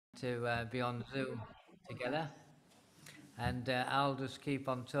to be on Zoom together, and I'll just keep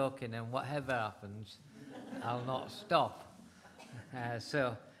on talking, and whatever happens, I'll not stop.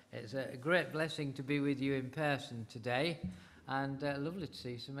 So it's a great blessing to be with you in person today, and lovely to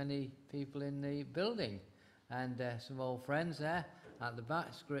see so many people in the building, and some old friends there at the back.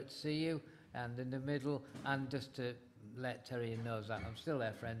 It's great to see you, and in the middle, and just to let Terry know that I'm still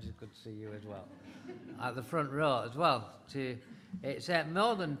there, friends. It's good to see you as well. At the front row as well. It's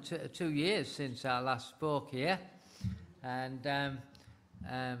more than 2 years since I last spoke here, and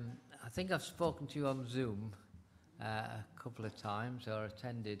I think I've spoken to you on Zoom a couple of times, or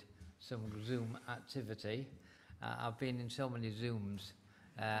attended some Zoom activity. I've been in so many Zooms.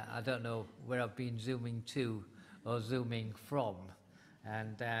 I don't know where I've been Zooming to or Zooming from,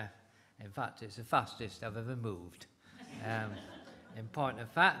 and in fact it's the fastest I've ever moved. In point of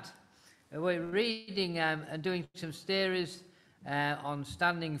fact, we're reading and doing some series on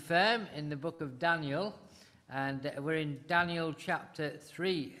standing firm in the book of Daniel, and we're in Daniel chapter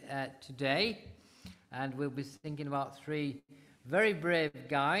 3 today, and we'll be thinking about 3 very brave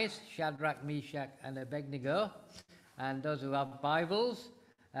guys, Shadrach, Meshach and Abednego. And those who have Bibles,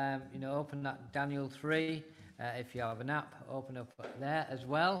 open that Daniel 3. If you have an app, open up there as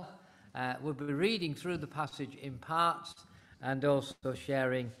well. We'll be reading through the passage in parts and also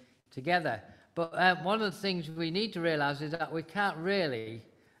sharing together. But one of the things we need to realise is that we can't really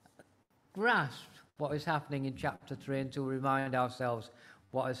grasp what is happening in chapter 3 until we remind ourselves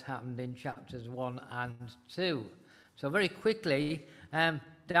what has happened in chapters 1 and 2. So very quickly,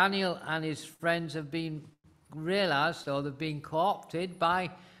 Daniel and his friends have been realised, or they've been co-opted by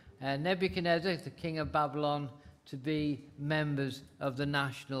Nebuchadnezzar, the king of Babylon, to be members of the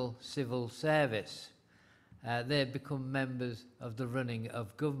National Civil Service. They've become members of the running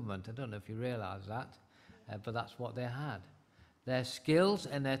of government. I don't know if you realise that, but that's what they had. Their skills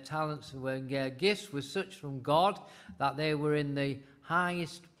and their talents and their gifts were such from God that they were in the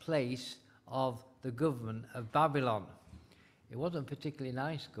highest place of the government of Babylon. It wasn't a particularly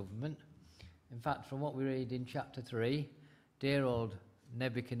nice government. In fact, from what we read in chapter 3, dear old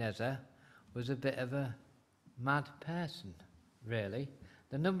Nebuchadnezzar was a bit of a mad person, really.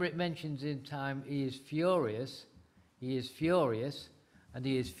 The number it mentions in time, he is furious, and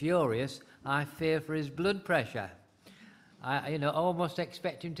he is furious, I fear for his blood pressure. I almost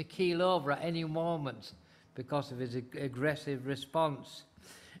expect him to keel over at any moment because of his aggressive response.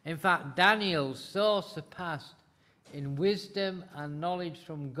 In fact, Daniel so surpassed in wisdom and knowledge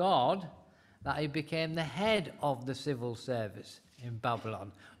from God that he became the head of the civil service in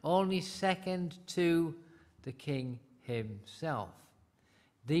Babylon, only second to the king himself.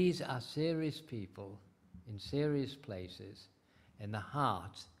 These are serious people in serious places in the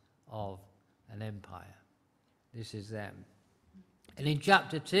heart of an empire. This is them. And in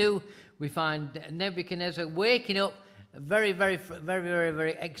chapter 2, we find Nebuchadnezzar waking up very, very, very, very,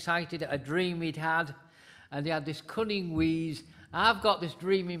 very excited at a dream he'd had. And he had this cunning wheeze. I've got this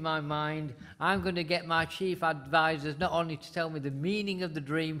dream in my mind. I'm going to get my chief advisors not only to tell me the meaning of the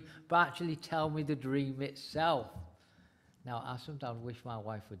dream, but actually tell me the dream itself. Now, I sometimes wish my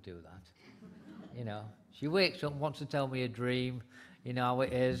wife would do that. She wakes up and wants to tell me a dream, how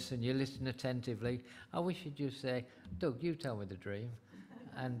it is, and you listen attentively. I wish you'd just say, Doug, you tell me the dream,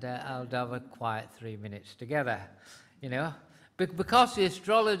 and I'll have a quiet 3 minutes together, Because the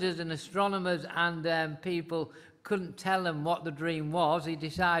astrologers and astronomers and people couldn't tell him what the dream was, he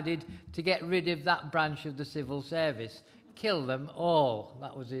decided to get rid of that branch of the civil service, kill them all.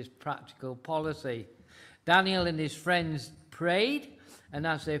 That was his practical policy. Daniel and his friends prayed, and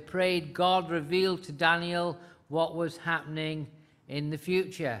as they prayed, God revealed to Daniel what was happening in the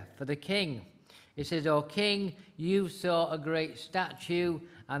future for the king. It says, O king, you saw a great statue,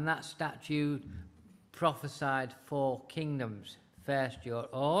 and that statue prophesied 4 kingdoms. First your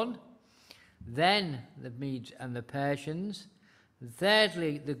own, then the Medes and the Persians,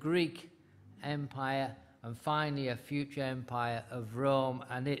 thirdly the Greek Empire, and finally a future empire of Rome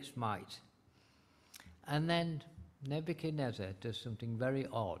and its might. And then Nebuchadnezzar does something very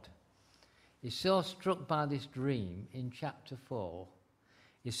odd. He's so struck by this dream in chapter 4.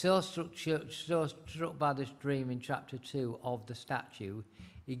 He's so struck by this dream in chapter 2 of the statue,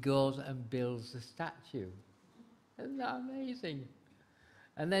 he goes and builds the statue. Isn't that amazing?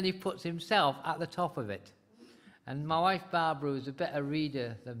 And then he puts himself at the top of it. And my wife Barbara is a better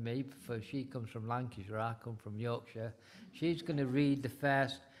reader than me, for she comes from Lancashire, I come from Yorkshire. She's going to read the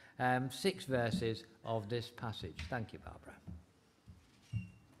first 6 verses of this passage. Thank you, Barbara.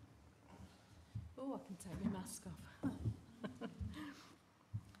 Oh, I can take my mask off.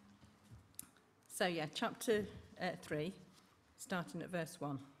 So, chapter 3, starting at verse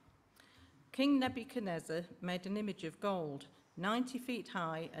 1. King Nebuchadnezzar made an image of gold, 90 feet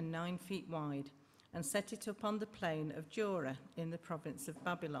high and 9 feet wide, and set it up on the plain of Dura in the province of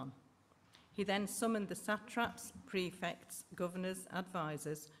Babylon. He then summoned the satraps, prefects, governors,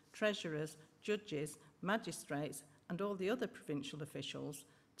 advisors, treasurers, judges, magistrates, and all the other provincial officials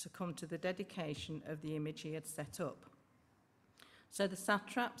to come to the dedication of the image he had set up. So the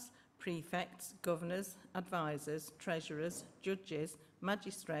satraps, prefects, governors, advisors, treasurers, judges,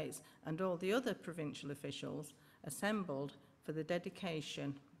 magistrates, and all the other provincial officials assembled for the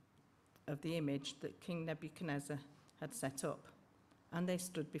dedication of the image that King Nebuchadnezzar had set up, and they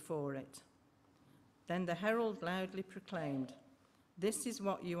stood before it. Then the herald loudly proclaimed, "This is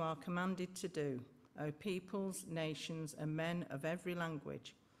what you are commanded to do, O peoples, nations, and men of every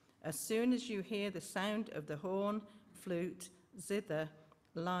language. As soon as you hear the sound of the horn, flute, zither,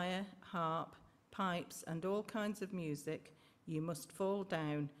 lyre, harp, pipes, and all kinds of music, you must fall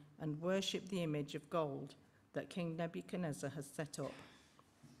down and worship the image of gold that King Nebuchadnezzar has set up.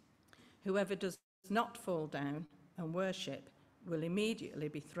 Whoever does not fall down and worship will immediately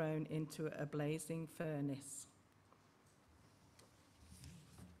be thrown into a blazing furnace."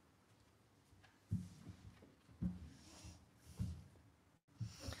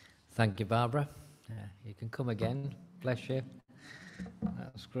 Thank you, Barbara. You can come again. Bless you.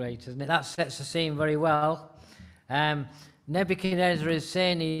 That's great, isn't it? That sets the scene very well. Nebuchadnezzar is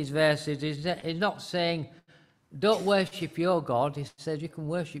saying these verses, he's not saying, don't worship your God. He says you can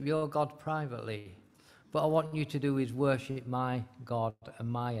worship your God privately. But I want you to do is worship my God and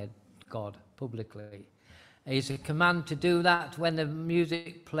my God publicly. It's a command to do that when the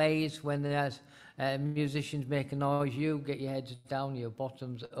music plays, when there's musicians make a noise, you get your heads down, your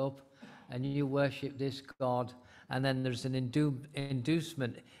bottoms up, and you worship this God. And then there's an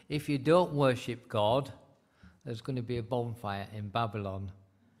inducement. If you don't worship God, there's going to be a bonfire in Babylon,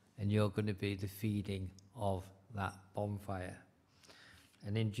 and you're going to be the feeding of that bonfire.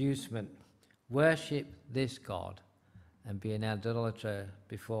 An inducement. Worship this God and be an idolater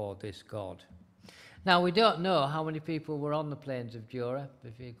before this God. Now, we don't know how many people were on the plains of Dura.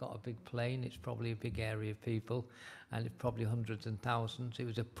 If you've got a big plain, it's probably a big area of people, and it's probably hundreds and thousands. It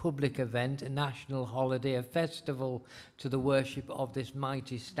was a public event, a national holiday, a festival to the worship of this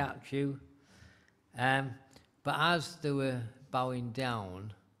mighty statue. But as they were bowing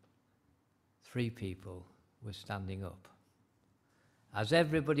down, 3 people were standing up. As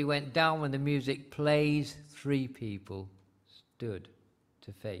everybody went down when the music plays, 3 people stood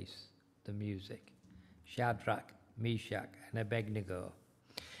to face the music. Shadrach, Meshach, and Abednego.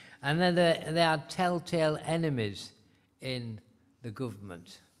 And then they had telltale enemies in the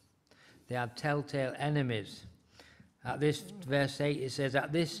government. They had telltale enemies. At this, verse 8, it says,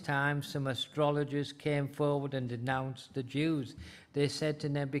 "At this time some astrologers came forward and denounced the Jews. They said to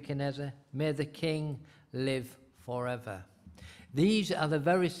Nebuchadnezzar, 'May the king live forever.'" These are the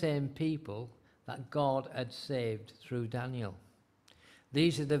very same people that God had saved through Daniel.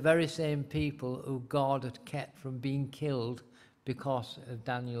 These are the very same people who God had kept from being killed because of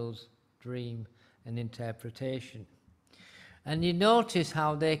Daniel's dream and interpretation. And you notice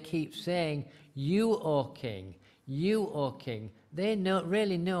how they keep saying, "You, O king, you, O king." They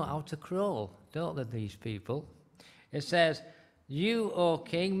really know how to crawl, don't they, these people? It says, "You, O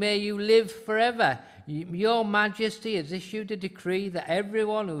king, may you live forever. Your majesty has issued a decree that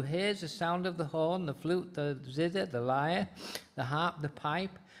everyone who hears the sound of the horn, the flute, the zither, the lyre, the harp, the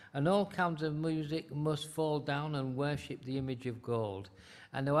pipe, and all kinds of music must fall down and worship the image of gold.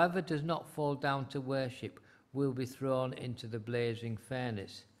 And whoever does not fall down to worship will be thrown into the blazing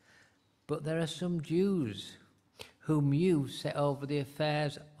furnace. But there are some Jews whom you set over the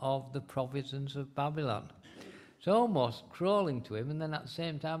affairs of the province of Babylon." It's almost crawling to him and then at the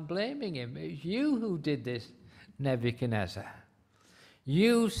same time blaming him. It's you who did this, Nebuchadnezzar.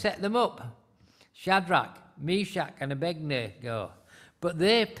 You set them up, Shadrach, Meshach, and Abednego. But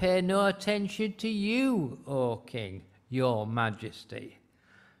they pay no attention to you, O king, your majesty.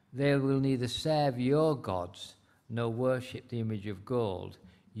 They will neither serve your gods nor worship the image of gold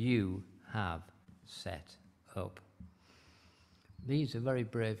you have set up. These are very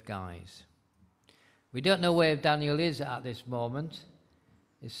brave guys. We don't know where Daniel is at this moment.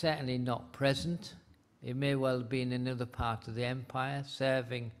 He's certainly not present. He may well be in another part of the empire,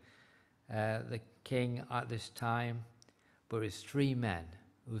 serving the king at this time. But it's 3 men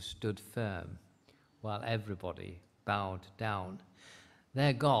who stood firm while everybody bowed down.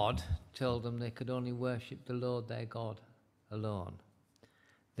 Their God told them they could only worship the Lord their God alone.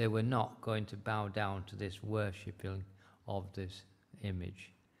 They were not going to bow down to this worshipping of this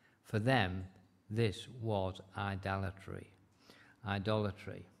image. For them, this was idolatry.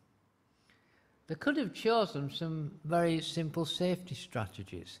 Idolatry. They could have chosen some very simple safety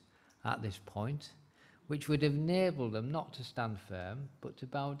strategies at this point, which would have enabled them not to stand firm, but to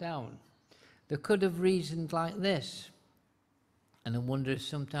bow down. They could have reasoned like this. And I wonder if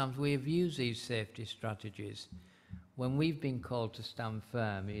sometimes we have used these safety strategies when we've been called to stand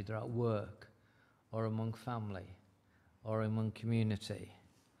firm, either at work or among family or among community.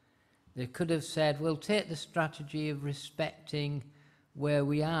 They could have said, we'll take the strategy of respecting where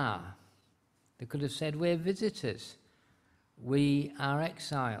we are. They could have said, we're visitors. We are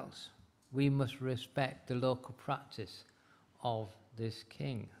exiles. We must respect the local practice of this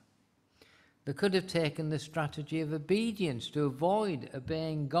king. They could have taken the strategy of obedience to avoid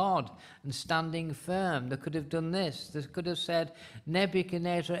obeying God and standing firm. They could have done this. They could have said,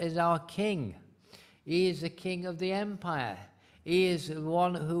 Nebuchadnezzar is our king. He is the king of the empire. He is the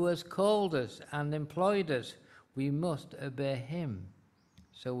one who has called us and employed us. We must obey him.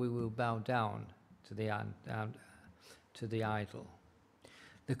 So we will bow down to the idol.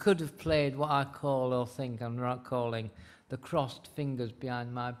 They could have played what I call, or think I'm not calling, the crossed fingers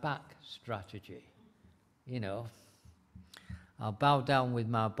behind my back strategy. You know, I'll bow down with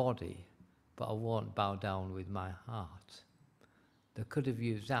my body, but I won't bow down with my heart. They could have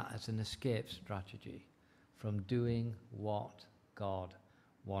used that as an escape strategy from doing what God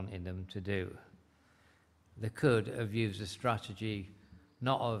wanted them to do. They could have used a strategy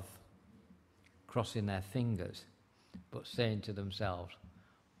not of crossing their fingers, but saying to themselves,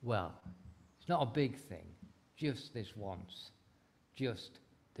 well, it's not a big thing, just this once, just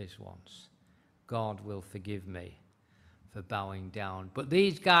this once. God will forgive me for bowing down. But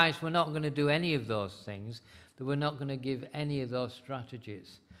these guys were not going to do any of those things. They were not going to give any of those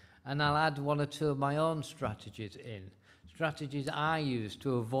strategies. And I'll add one or two of my own strategies in. Strategies I use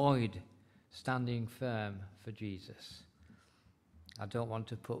to avoid standing firm for Jesus. I don't want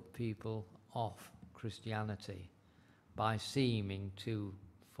to put people off Christianity by seeming too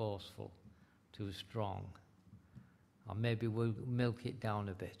forceful, too strong. Or maybe we'll milk it down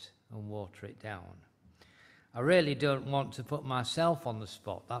a bit and water it down. I really don't want to put myself on the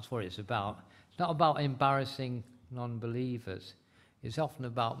spot. That's what it's about. It's not about embarrassing non-believers. It's often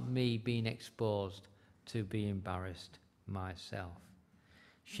about me being exposed to be embarrassed myself.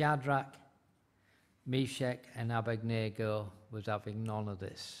 Shadrach, Meshach, and Abednego was having none of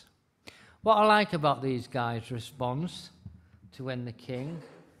this. What I like about these guys' response to when the king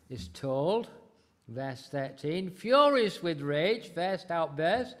is told, verse 13, furious with rage, first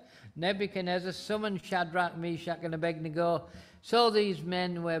outburst, Nebuchadnezzar summoned Shadrach, Meshach, and Abednego. So these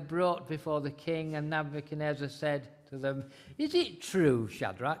men were brought before the king, and Nebuchadnezzar said to them, is it true,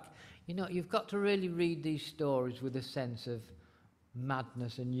 Shadrach? You know, you've got to really read these stories with a sense of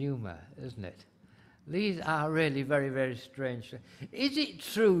madness and humour, isn't it? These are really very, very strange. Is it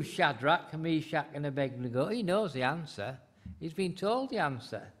true, Shadrach, Meshach, and Abednego? He knows the answer. He's been told the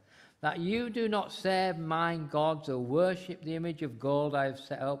answer. That you do not serve my gods or worship the image of gold I have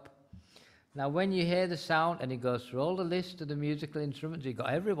set up. Now when you hear the sound, and he goes through all the list of the musical instruments, he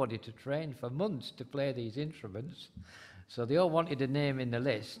got everybody to train for months to play these instruments. So they all wanted a name in the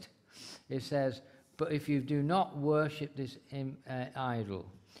list. It says, but if you do not worship this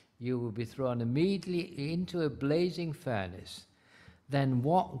idol, you will be thrown immediately into a blazing furnace. Then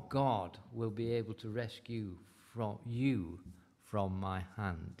what God will be able to rescue you from my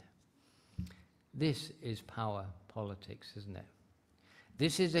hand? This is power politics, isn't it?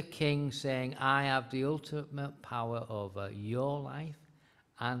 This is a king saying, I have the ultimate power over your life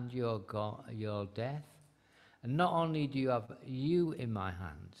and your death. And not only do you have you in my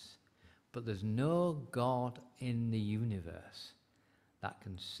hands, but there's no God in the universe that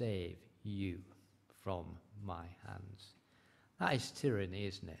can save you from my hands. That is tyranny,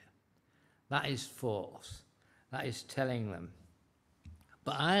 isn't it? That is force. That is telling them.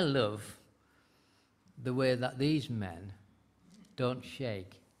 But I love the way that these men don't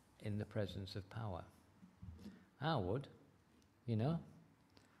shake in the presence of power. I would, you know.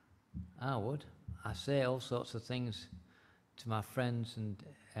 I would. I say all sorts of things to my friends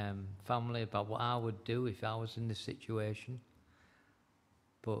and family about what I would do if I was in this situation.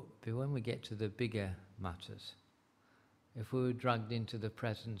 But when we get to the bigger matters, if we were dragged into the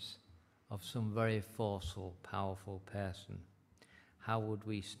presence of some very forceful, powerful person, how would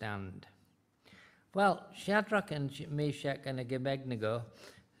we stand? Well, Shadrach and Meshach and Abednego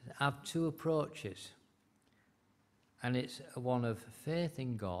have two approaches. And it's one of faith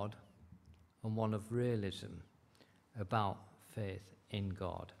in God and one of realism about faith in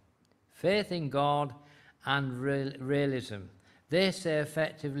God. Faith in God and realism. They say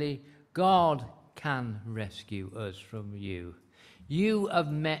effectively, God can rescue us from you. You have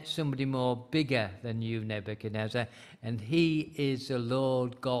met somebody more bigger than you, Nebuchadnezzar, and he is the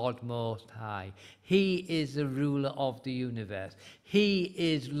Lord God Most High. He is the ruler of the universe. He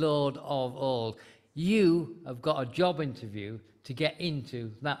is Lord of all. You have got a job interview to get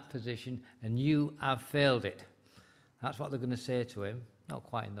into that position, and you have failed it. That's what they're going to say to him. Not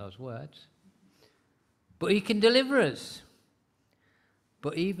quite in those words. But he can deliver us.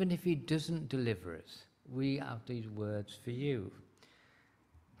 But even if he doesn't deliver us, we have these words for you.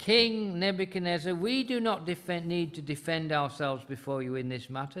 King Nebuchadnezzar, we do not need to defend ourselves before you in this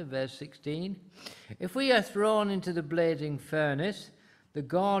matter. Verse 16. If we are thrown into the blazing furnace, the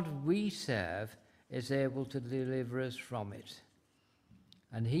God we serve is able to deliver us from it.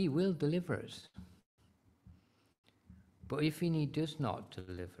 And he will deliver us. But if he does not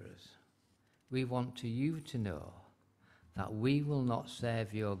deliver us, we want you to know that we will not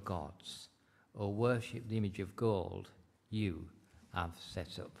serve your gods or worship the image of gold you have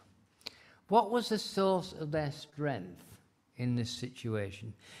set up. What was the source of their strength in this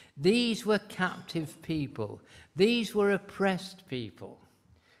situation? These were captive people. These were oppressed people.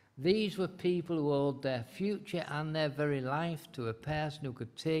 These were people who owed their future and their very life to a person who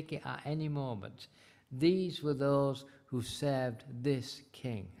could take it at any moment. These were those who served this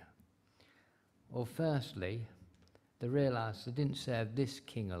king. Well, firstly, they realized they didn't serve this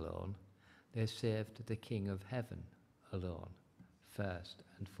king alone. They served the King of Heaven alone, first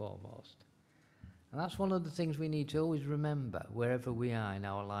and foremost. And that's one of the things we need to always remember wherever we are in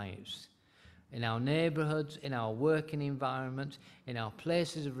our lives. In our neighbourhoods, in our working environment, in our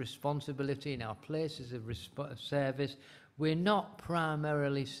places of responsibility, in our places of service, we're not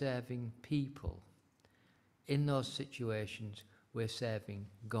primarily serving people. In those situations, we're serving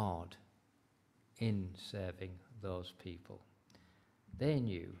God in serving those people. They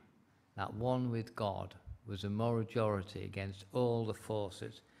knew that one with God was a majority against all the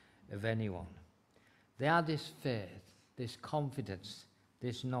forces of anyone. They had this faith, this confidence,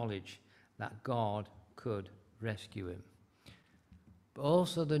 this knowledge that God could rescue him. But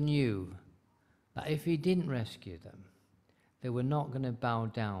also they knew that if he didn't rescue them, they were not going to bow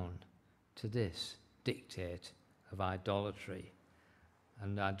down to this dictate of idolatry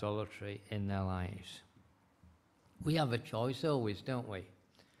and idolatry in their lives. We have a choice always, don't we?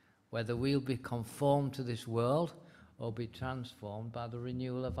 Whether we'll be conformed to this world or be transformed by the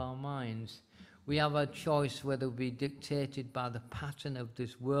renewal of our minds. We have a choice whether we'll be dictated by the pattern of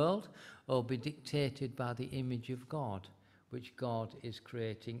this world or be dictated by the image of God, which God is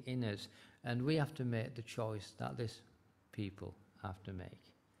creating in us. And we have to make the choice that this people have to make.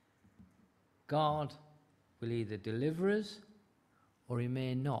 God will either deliver us or he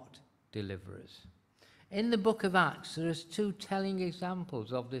may not deliver us. In the book of Acts, there is two telling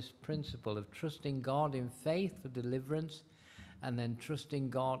examples of this principle of trusting God in faith for deliverance and then trusting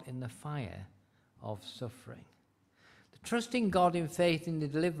God in the fire of suffering. The trusting God in faith in the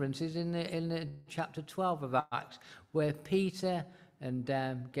deliverance is in the chapter 12 of Acts, where Peter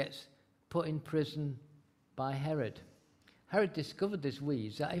gets put in prison by Herod. Herod discovered this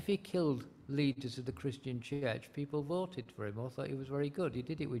wheeze that if he killed leaders of the Christian church, people voted for him or thought he was very good. He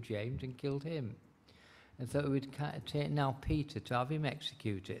did it with James and killed him. And thought it would take now Peter to have him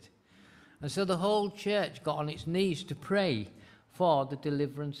executed. And so the whole church got on its knees to pray for the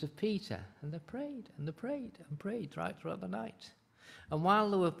deliverance of Peter. And they prayed and they prayed and prayed right throughout the night. And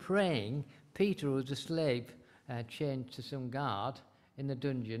while they were praying, Peter, who was a slave, chained to some guard in the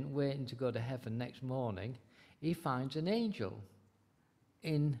dungeon, waiting to go to heaven next morning, he finds an angel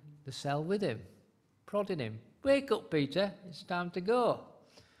in the cell with him, prodding him. Wake up, Peter, it's time to go.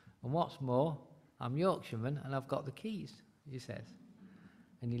 And what's more, I'm Yorkshireman and I've got the keys, he says.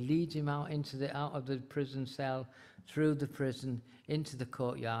 And he leads him out of the prison cell, through the prison, into the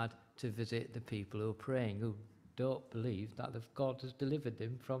courtyard to visit the people who are praying, who don't believe that God has delivered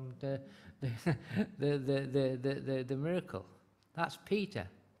them from the miracle. That's Peter.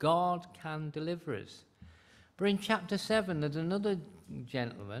 God can deliver us. But in chapter 7, there's another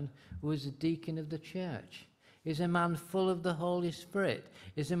gentleman who was a deacon of the church. He's a man full of the Holy Spirit.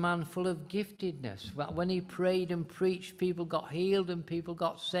 He's a man full of giftedness. When he prayed and preached, people got healed and people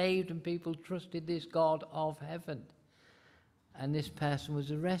got saved and people trusted this God of heaven. And this person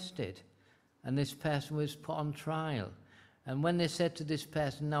was arrested and this person was put on trial. And when they said to this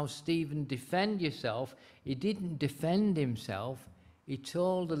person, now Stephen, defend yourself, he didn't defend himself. He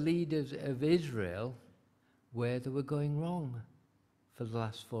told the leaders of Israel where they were going wrong for the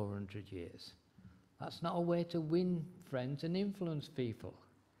last 400 years. That's not a way to win friends and influence people.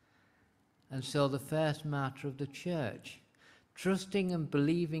 And so the first martyr of the church, trusting and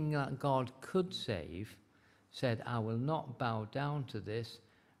believing that God could save, said, I will not bow down to this,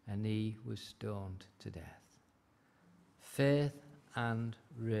 and he was stoned to death. Faith and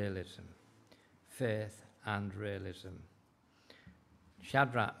realism. Faith and realism.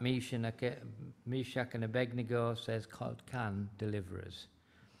 Shadrach, Meshach and Abednego says God can deliver us.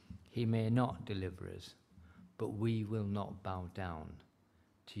 He may not deliver us, but we will not bow down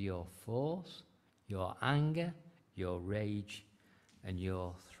to your force, your anger, your rage, and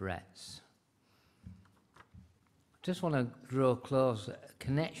your threats. I just want to draw close a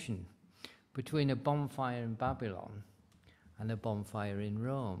connection between a bonfire in Babylon and a bonfire in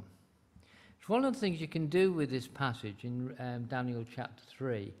Rome. It's one of the things you can do with this passage in Daniel chapter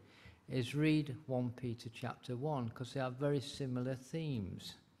 3 is read 1 Peter chapter 1, because they have very similar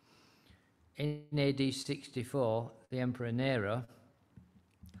themes. In AD 64, the Emperor Nero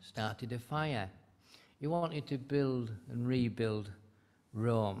started a fire. He wanted to build and rebuild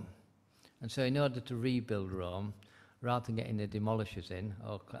Rome. And so in order to rebuild Rome, rather than getting the demolishers in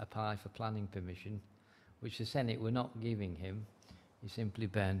or apply for planning permission, which the Senate were not giving him, he simply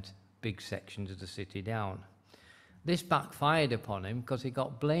burnt big sections of the city down. This backfired upon him because he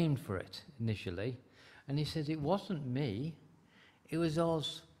got blamed for it initially. And he says, it wasn't me, it was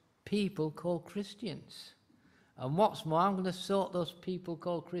those people called Christians. And what's more, I'm going to sort those people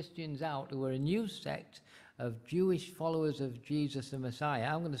called Christians out who were a new sect of Jewish followers of Jesus the Messiah.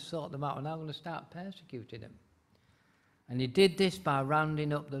 I'm going to sort them out, and I'm going to start persecuting them. And he did this by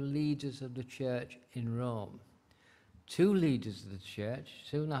rounding up the leaders of the church in Rome. 2 leaders of the church,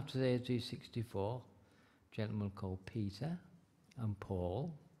 soon after AD 64, a gentleman called Peter and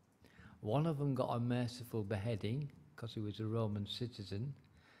Paul. One of them got a merciful beheading because he was a Roman citizen,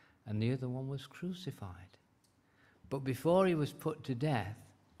 and the other one was crucified. But before he was put to death,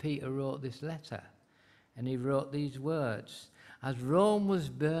 Peter wrote this letter, and he wrote these words. As Rome was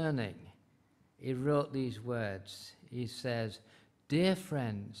burning, he wrote these words. He says, Dear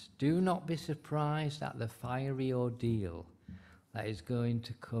friends, do not be surprised at the fiery ordeal that is going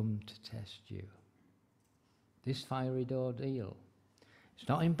to come to test you. This fiery ordeal. It's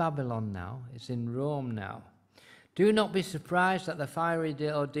not in Babylon now, it's in Rome now. Do not be surprised at the fiery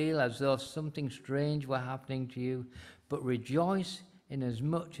ordeal as though something strange were happening to you, but rejoice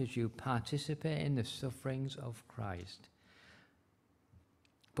inasmuch as you participate in the sufferings of Christ.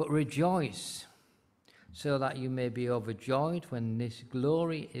 But rejoice so that you may be overjoyed when this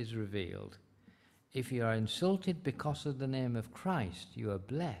glory is revealed. If you are insulted because of the name of Christ, you are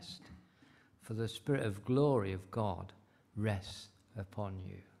blessed, for the Spirit of glory of God rests upon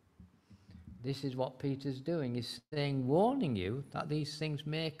you. This is what Peter's doing. He's saying, warning you that these things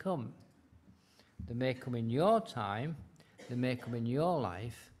may come. They may come in your time, they may come in your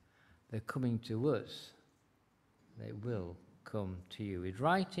life, they're coming to us. They will come to you. He's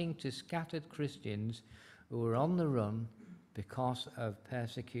writing to scattered Christians who are on the run because of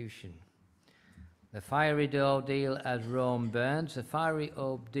persecution. The fiery ordeal as Rome burns, the fiery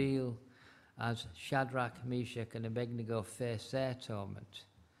ordeal as Shadrach, Meshach and Abednego face their torment.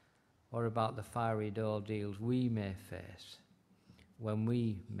 What about the fiery ordeals we may face when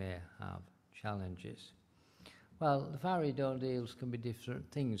we may have challenges? Well, the fiery ordeals can be different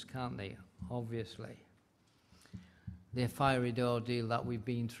things, can't they? Obviously. The fiery ordeal that we've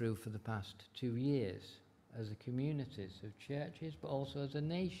been through for the past 2 years as a communities of churches, but also as a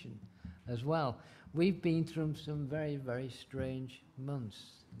nation as well. We've been through some very, very strange months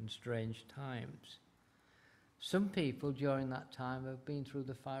and strange times. Some people during that time have been through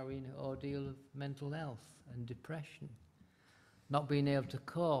the fiery ordeal of mental health and depression, not being able to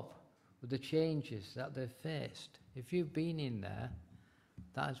cope with the changes that they've faced. If you've been in there,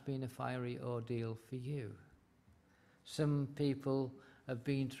 that has been a fiery ordeal for you. Some people have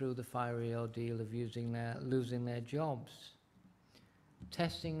been through the fiery ordeal of losing their jobs,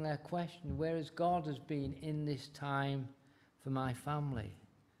 testing their question, where has God has been in this time for my family,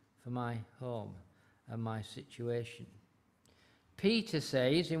 for my home and my situation? Peter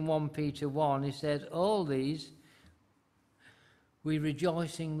says in 1 Peter 1, he says, all these we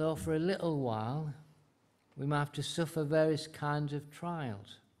rejoicing though for a little while, we might have to suffer various kinds of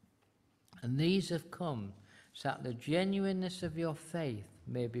trials. And these have come so that the genuineness of your faith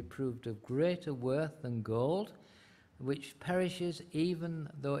may be proved of greater worth than gold, which perishes even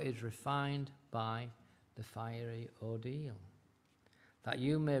though it is refined by the fiery ordeal, that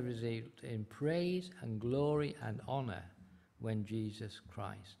you may result in praise and glory and honour when Jesus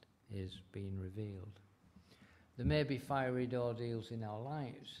Christ is being revealed. There may be fiery ordeals in our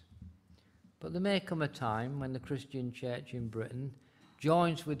lives, but there may come a time when the Christian church in Britain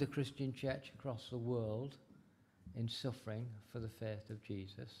joins with the Christian church across the world in suffering for the faith of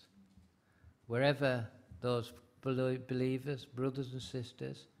Jesus. Wherever those believers, brothers and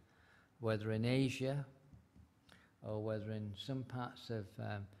sisters, whether in Asia or whether in some parts of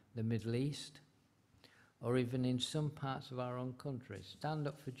the Middle East or even in some parts of our own country, stand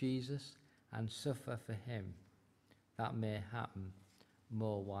up for Jesus and suffer for him. That may happen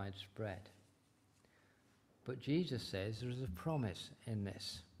more widespread. But Jesus says there is a promise in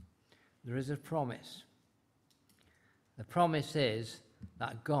this. There is a promise. The promise is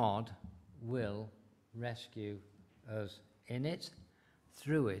that God will rescue us in it,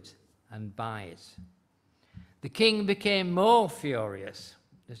 through it, and by it. The king became more furious.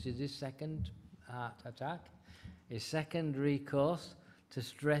 This is his second heart attack, his second recourse to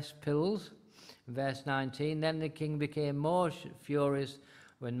stress pills. Verse 19, then the king became more furious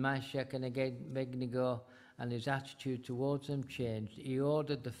when Meshach and Abednego and his attitude towards them changed. He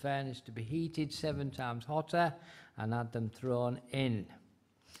ordered the furnace to be heated 7 times hotter and had them thrown in.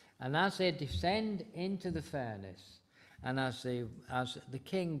 And as they descend into the furnace, and as the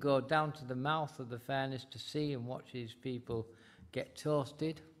king go down to the mouth of the furnace to see and watch his people get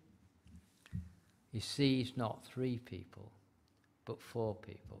toasted, he sees not 3 people, but 4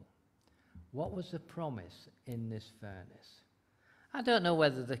 people. What was the promise in this furnace? I don't know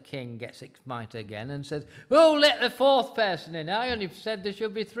whether the king gets excited again and says, oh, let the 4th person in. I only said there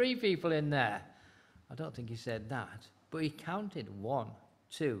should be 3 people in there. I don't think he said that. But he counted 1,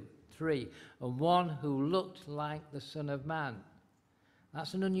 2, 3, and one who looked like the Son of Man.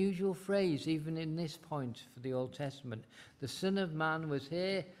 That's an unusual phrase, even in this point for the Old Testament. The Son of Man was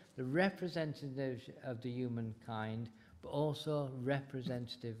here, the representative of the humankind, but also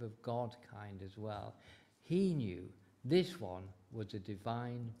representative of Godkind as well. He knew this one was a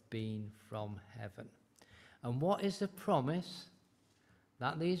divine being from heaven. And what is the promise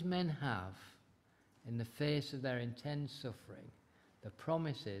that these men have in the face of their intense suffering? The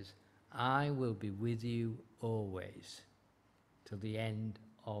promise is, I will be with you always, till the end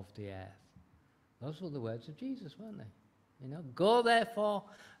of the earth. Those were the words of Jesus, weren't they? Go therefore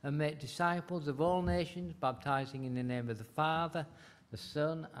and make disciples of all nations, baptizing in the name of the Father, the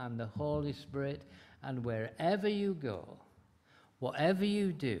Son, and the Holy Spirit. And wherever you go, whatever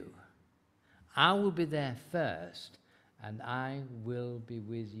you do, I will be there first, and I will be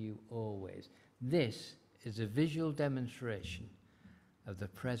with you always. This is a visual demonstration of the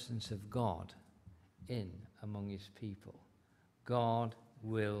presence of God in among his people. God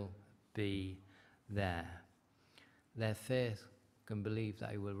will be there. Their faith can believe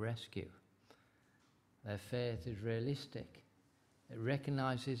that he will rescue. Their faith is realistic. It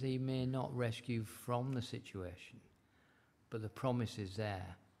recognizes he may not rescue from the situation, but the promise is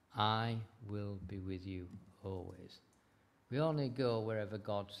there. I will be with you always. We only go wherever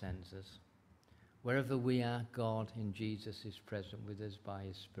God sends us. Wherever we are, God in Jesus is present with us by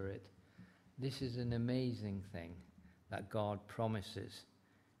his Spirit. This is an amazing thing that God promises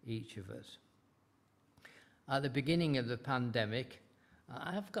each of us. At the beginning of the pandemic,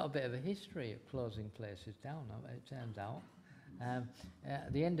 I've got a bit of a history of closing places down, it turns out.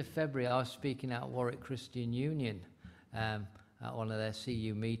 At the end of February, I was speaking at Warwick Christian Union at one of their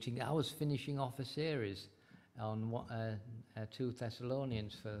CU meetings. I was finishing off a series on 2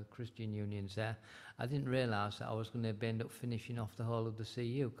 Thessalonians for Christian unions there. I didn't realise that I was going to end up finishing off the whole of the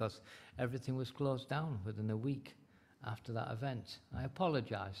CU because everything was closed down within a week after that event. I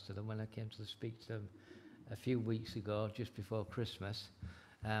apologised to them when I came to speak to them a few weeks ago, just before Christmas.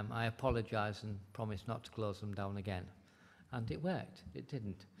 I apologised and promised not to close them down again. And it worked. It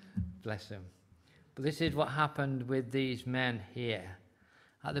didn't. Bless them. But this is what happened with these men here.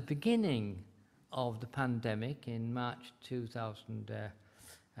 At the beginning of the pandemic in March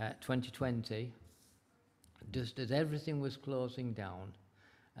 2020, just as everything was closing down,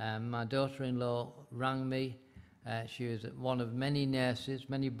 my daughter-in-law rang me. She was one of many nurses,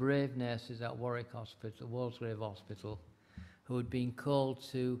 many brave nurses at Warwick Hospital, Walsgrave Hospital, who had been called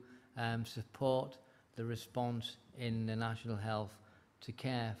to support the response in the National Health to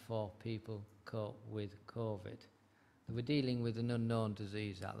care for people with COVID. They were dealing with an unknown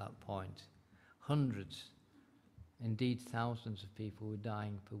disease at that point. Hundreds, indeed thousands of people were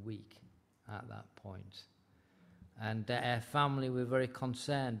dying per week at that point. And her family were very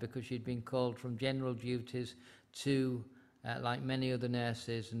concerned because she'd been called from general duties to, like many other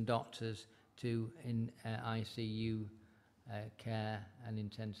nurses and doctors, to ICU care and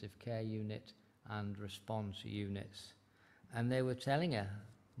intensive care unit and response units. And they were telling her,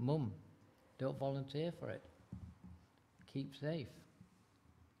 Mum, don't volunteer for it. Keep safe.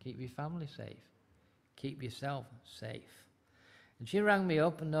 Keep your family safe. Keep yourself safe. And she rang me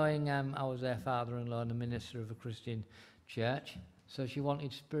up, knowing I was their father-in-law and a minister of a Christian church, so she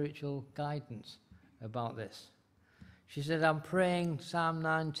wanted spiritual guidance about this. She said, I'm praying Psalm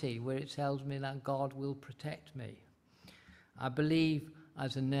 90, where it tells me that God will protect me. I believe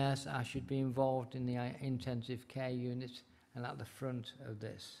as a nurse I should be involved in the intensive care unit and at the front of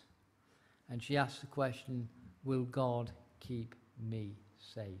this. And she asked the question, will God keep me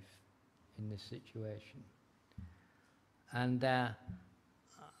safe in this situation? And I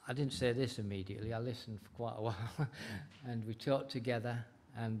didn't say this immediately. I listened for quite a while. And we talked together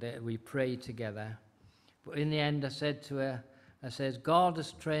and we prayed together. But in the end I said to her, I says, God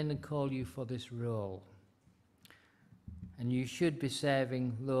has trained and called you for this role. And you should be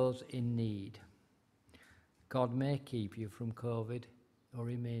serving those in need. God may keep you from COVID, or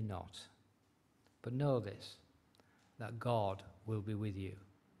he may not. But know this, that God will be with you.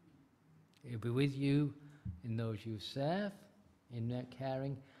 He'll be with you in those you serve, in their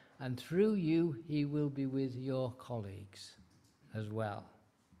caring, and through you he will be with your colleagues as well.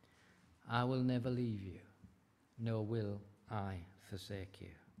 I will never leave you, nor will I forsake you,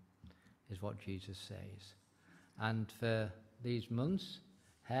 is what Jesus says. And for these months,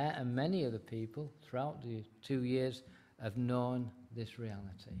 her and many other people throughout the 2 years have known this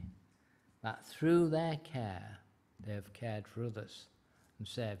reality, that through their care, they have cared for others and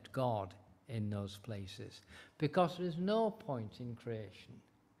served God in those places. Because there's no point in creation,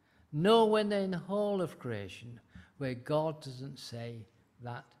 nowhere in the whole of creation, where God doesn't say,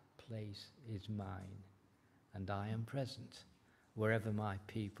 that place is mine, and I am present wherever my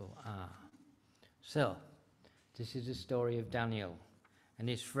people are. So, this is the story of Daniel and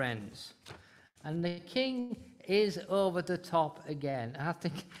his friends. And the king is over the top again. I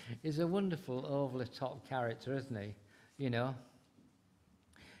think he's a wonderful over-the-top character, isn't he? You know.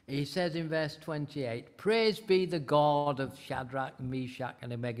 He says in verse 28, praise be the God of Shadrach, Meshach,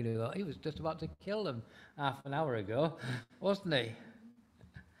 and Abednego. He was just about to kill them half an hour ago, wasn't he?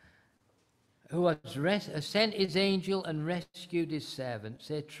 Who has sent his angel and rescued his servants.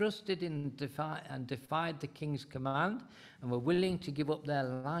 They trusted in and defied the king's command and were willing to give up their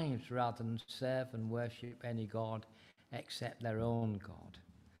lives rather than serve and worship any god except their own God.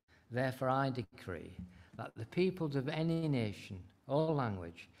 Therefore I decree that the peoples of any nation or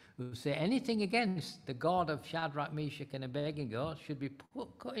language who say anything against the God of Shadrach, Meshach, and Abednego should be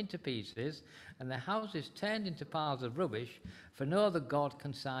cut into pieces and their houses turned into piles of rubbish, for no other God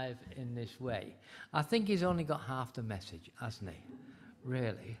can save in this way. I think he's only got half the message, hasn't he?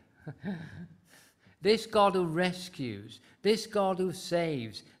 Really? This God who rescues, this God who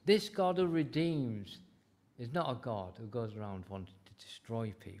saves, this God who redeems is not a God who goes around wanting to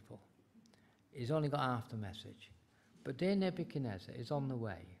destroy people. He's only got half the message. But dear Nebuchadnezzar is on the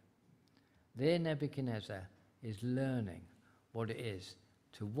way. Dear Nebuchadnezzar is learning what it is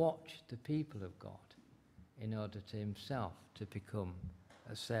to watch the people of God in order to himself to become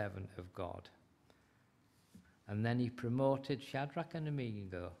a servant of God. And then he promoted Shadrach and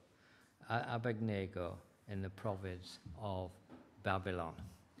Abednego in the province of Babylon.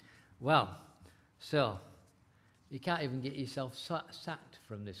 Well, so you can't even get yourself sacked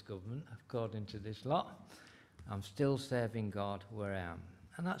from this government, according to this lot. I'm still serving God where I am.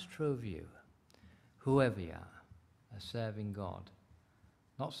 And that's true of you. Whoever you are serving God.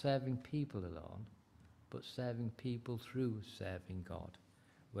 Not serving people alone, but serving people through serving God,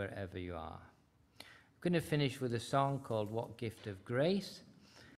 wherever you are. I'm going to finish with a song called What Gift of Grace.